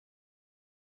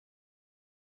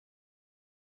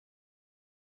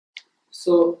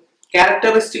So,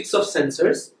 characteristics of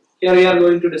sensors. Here we are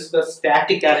going to discuss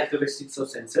static characteristics of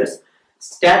sensors.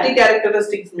 Static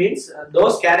characteristics means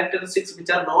those characteristics which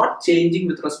are not changing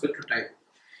with respect to time.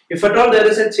 If at all there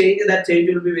is a change, that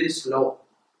change will be very slow.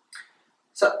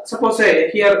 So, suppose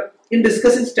here in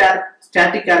discussing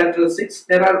static characteristics,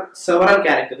 there are several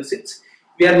characteristics.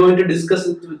 We are going to discuss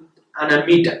it with an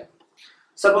ammeter.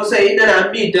 Suppose in an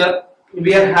ammeter,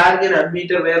 we are having an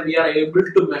ammeter where we are able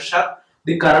to measure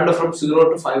the current from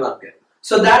 0 to 5 ampere.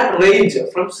 So that range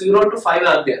from 0 to 5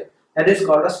 ampere, that is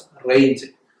called as range.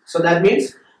 So that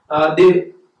means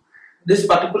this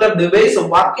particular device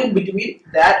work in between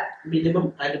that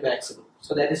minimum and maximum.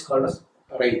 So that is called as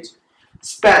range.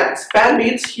 Span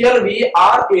means here we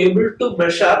are able to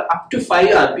measure up to 5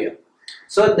 ampere.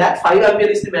 So that 5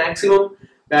 ampere is the maximum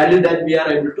value that we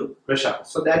are able to measure.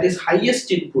 So that is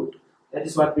highest input. That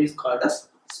is what we call as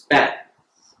span.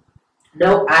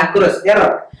 Now accuracy,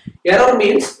 error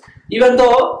means even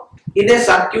though in a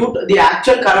circuit the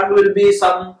actual current will be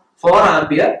some 4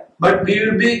 ampere, but we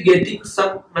will be getting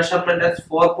some measurement as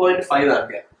 4.5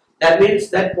 ampere. That means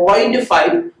that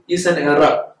 0.5 is an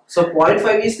error. So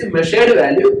 0.5 is the measured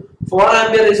value, 4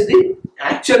 ampere is the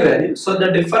actual value. So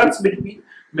the difference between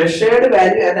measured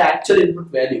value and the actual input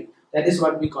value, that is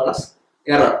what we call as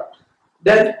error.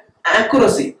 Then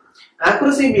accuracy.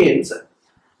 Accuracy means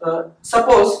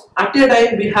suppose at a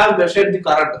time we have measured the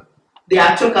current. The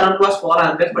actual current was 4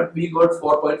 ampere, but we got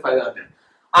 4.5 ampere.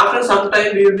 After some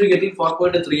time we will be getting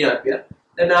 4.3 ampere.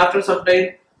 Then after some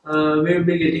time we will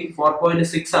be getting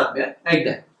 4.6 ampere, like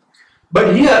that.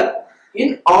 But here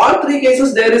in all three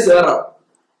cases there is error,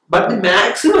 but the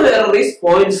maximum error is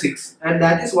 0.6, and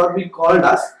that is what we called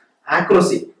as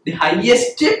accuracy, the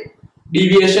highest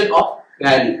deviation of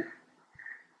value.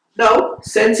 Now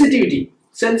sensitivity.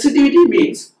 Sensitivity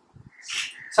means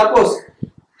suppose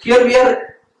here we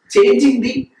are changing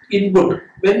the input.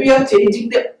 When we are changing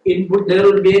the input, there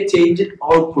will be a change in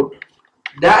output.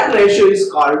 That ratio is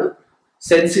called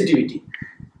sensitivity.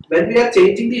 When we are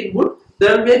changing the input,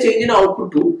 there will be a change in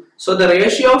output too. So the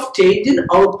ratio of change in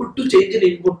output to change in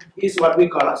input is what we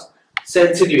call as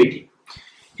sensitivity.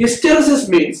 Hysteresis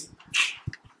means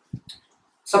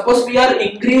suppose we are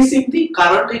increasing the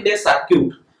current in a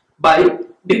circuit by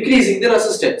decreasing the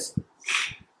resistance.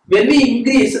 When we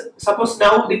increase, suppose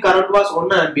now the current was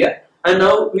 1 ampere and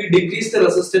now we decrease the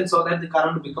resistance so that the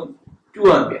current becomes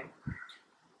 2 ampere.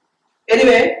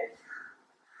 Anyway,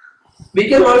 we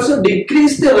can also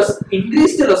increase the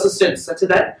resistance such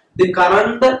that the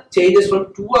current changes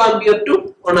from 2 ampere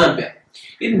to 1 ampere.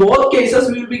 In both cases,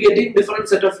 we will be getting different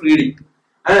set of reading,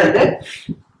 and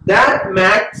that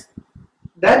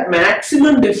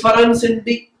maximum difference in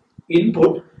the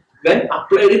input when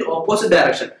applied in opposite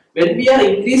direction. When we are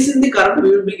increasing the current, we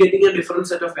will be getting a different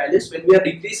set of values. When we are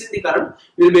decreasing the current,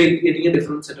 we will be getting a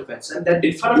different set of values, and that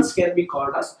difference can be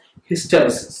called as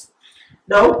hysteresis.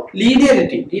 Now,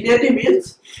 linearity. Linearity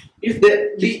means if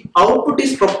the output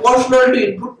is proportional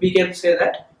to input, we can say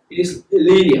that it is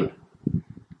linear.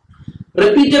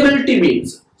 Repeatability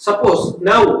means suppose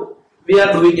now we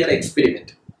are doing an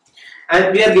experiment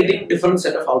and we are getting different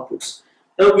set of outputs.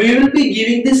 Now we will be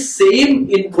giving the same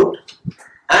input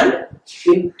and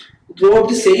throughout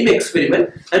the same experiment,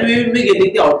 and we will be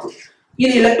getting the output.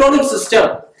 In electronic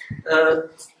system,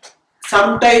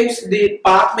 sometimes the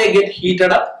part may get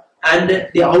heated up and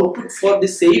the output for the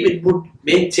same input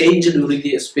may change during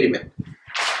the experiment.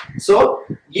 So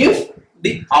if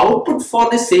the output for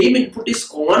the same input is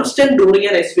constant during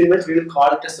an experiment, we will call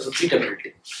it as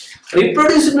repeatability.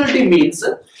 Reproducibility means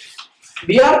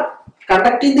we are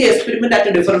conducting the experiment at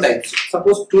a different times.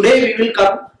 Suppose today we will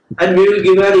come and we will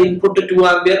give an input to 2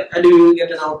 ampere and we will get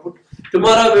an output.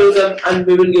 Tomorrow we will come and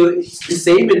we will give the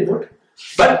same input,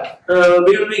 but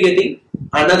we will be getting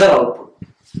another output.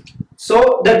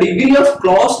 So the degree of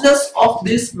closeness of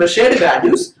these measured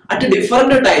values at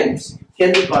different times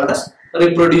can be called as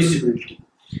reproducibility.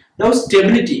 Now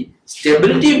stability.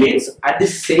 Stability means at the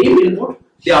same input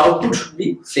the output should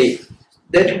be same.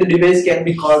 Then the device can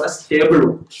be called as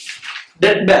stable.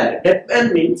 Deadband.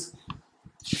 Deadband means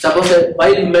suppose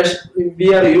while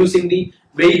we are using the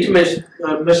weight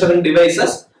measuring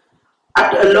devices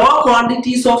at low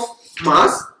quantities of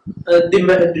mass, the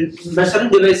measuring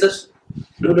devices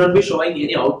do not be showing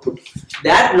any output.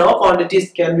 That low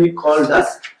quantities can be called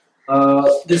as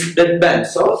this deadband.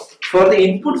 So for the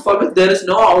input for which there is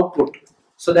no output,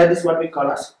 so that is what we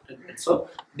call as deadband. So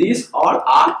these all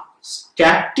are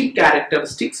static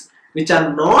characteristics which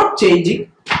are not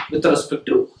changing with respect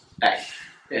to time.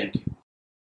 Thank you.